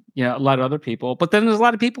are. A lot of other people. But then there's a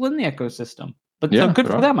lot of people in the ecosystem. But so good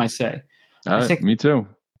for them, I say. Me too.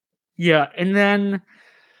 Yeah, and then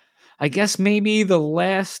I guess maybe the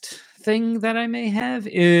last thing that I may have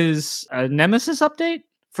is a Nemesis update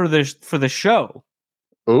for the show.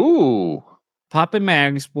 Ooh. Pop and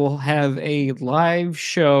Mags will have a live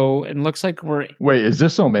show, and looks like we're... Wait, is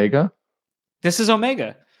this Omega? This is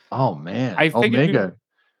Omega. Oh, man. I figured Omega.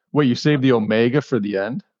 Wait, you saved the Omega for the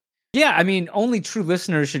end? Yeah, I mean, only true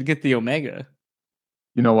listeners should get the Omega.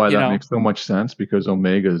 You know why that makes so much sense? Because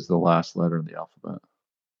Omega is the last letter in the alphabet.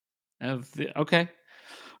 Okay.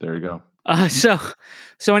 There you go.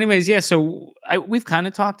 So anyways, yeah, so we've kind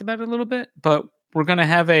of talked about it a little bit, but we're going to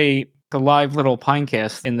have a live little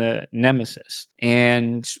Pinecast in the Nemesis,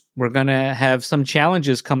 and we're going to have some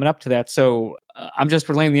challenges coming up to that. So I'm just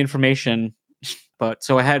relaying the information, but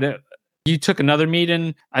so you took another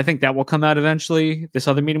meeting. I think that will come out eventually. This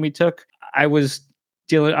other meeting we took, I was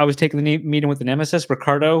taking the meeting with the Nemesis,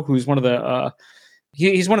 Ricardo, who's one of the,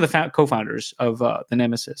 he's one of the co-founders of the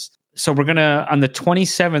Nemesis. So we're going to, on the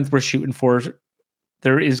 27th, we're shooting for,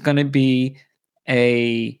 there is going to be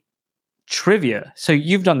a trivia. So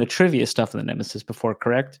you've done the trivia stuff in the Nemesis before,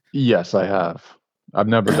 correct? Yes, I have. I've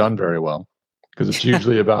never done very well because it's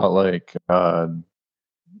usually about like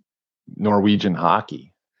Norwegian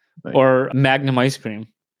hockey. Or Magnum ice cream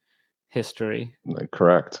history.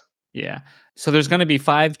 Correct. Yeah. So there's going to be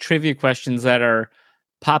 5 trivia questions that are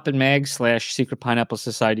Pop and Mag / Secret Pineapple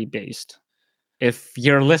Society based. If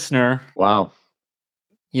you're a listener, wow,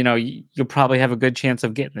 you'll probably have a good chance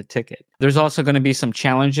of getting the ticket. There's also going to be some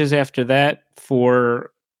challenges after that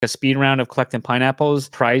for a speed round of collecting pineapples,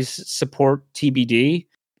 prize support TBD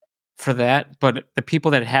for that. But the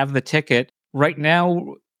people that have the ticket right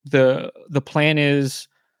now, the plan is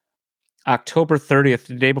October 30th,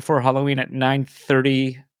 the day before Halloween at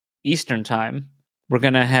 9:30 Eastern time. We're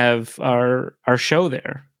going to have our show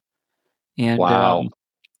there. And wow.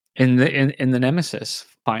 In the Nemesis,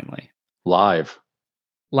 finally. Live.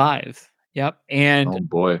 Yep. And oh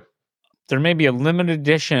boy. There may be a limited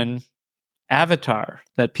edition avatar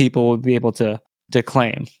that people will be able to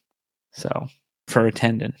claim. So for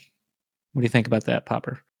attending. What do you think about that,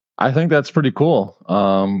 Popper? I think that's pretty cool.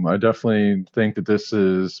 I definitely think that this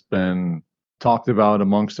has been talked about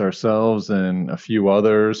amongst ourselves and a few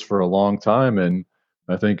others for a long time. And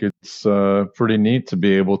I think it's pretty neat to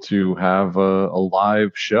be able to have a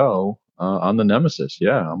live show on the Nemesis.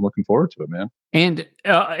 Yeah, I'm looking forward to it, man. And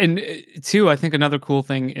too, I think another cool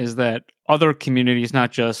thing is that other communities,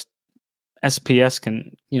 not just SPS,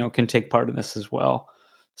 can take part in this as well.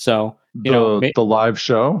 So the live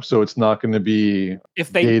show, so it's not going to be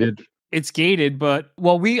gated. It's gated, but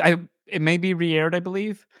it may be re-aired, I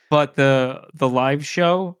believe. But the live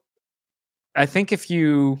show, I think if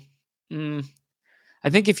you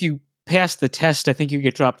pass the test, I think you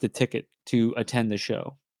get dropped the ticket to attend the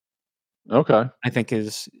show. Okay. I think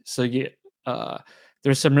is so. Yeah.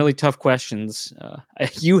 There's some really tough questions.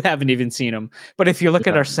 You haven't even seen them, but if you look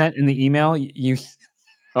at our sent in the email, you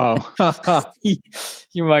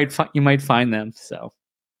you might find them. So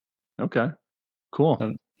okay,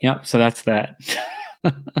 cool. So that's that.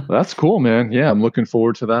 That's cool, man. Yeah, I'm looking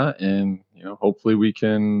forward to that, and hopefully we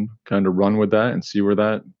can kind of run with that and see where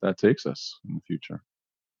that takes us in the future.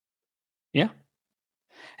 Yeah.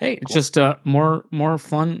 Hey, it's just more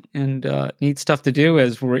fun and neat stuff to do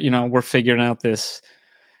as we're figuring out this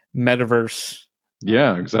metaverse.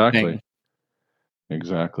 Yeah, exactly. Thing.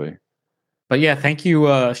 Exactly. But yeah, thank you.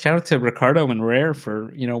 Shout out to Ricardo and Rare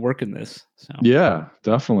for working this. So. Yeah,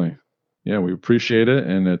 definitely. Yeah, we appreciate it,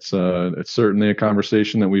 and it's certainly a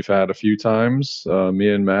conversation that we've had a few times, me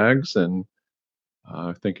and Mags, and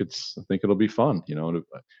I think it'll be fun.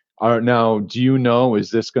 Now, do you know,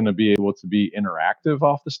 is this going to be able to be interactive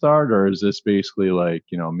off the start, or is this basically like,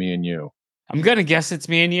 me and you? I'm going to guess it's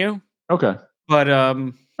me and you. Okay. But,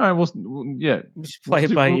 all right, we'll play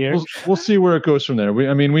it by ear. We'll see where it goes from there.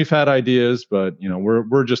 We've had ideas, but,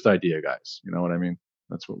 we're just idea guys. You know what I mean?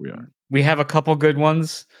 That's what we are. We have a couple good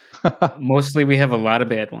ones. Mostly we have a lot of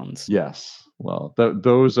bad ones. Yes. Well,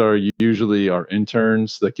 those are usually our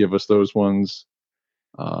interns that give us those ones.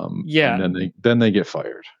 Yeah. And then they get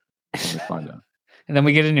fired. When they find out. And then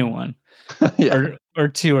we get a new one. Yeah. Or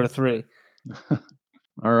 2 or 3.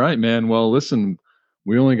 All right, man. Well, listen,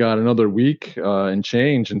 we only got another week and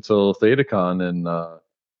change until ThetaCon, and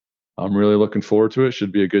I'm really looking forward to it.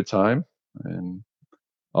 Should be a good time. And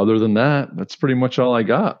other than that, that's pretty much all I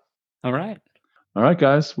got. All right. All right,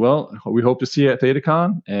 guys. Well, we hope to see you at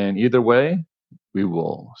ThetaCon. And either way, we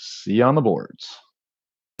will see you on the boards.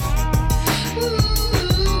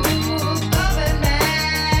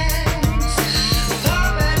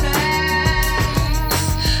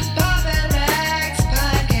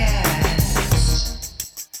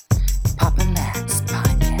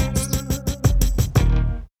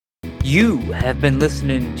 You have been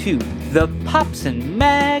listening to the Pops and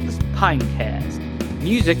Mags Pinecast.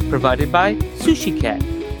 Music provided by Sushi Cat.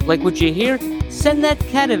 Like what you hear? Send that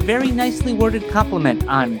cat a very nicely worded compliment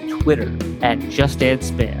on Twitter at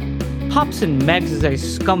JustAddSpam. Pops and Mags is a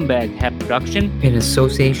Scumbag Hat production in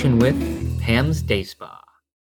association with Pam's Day Spa.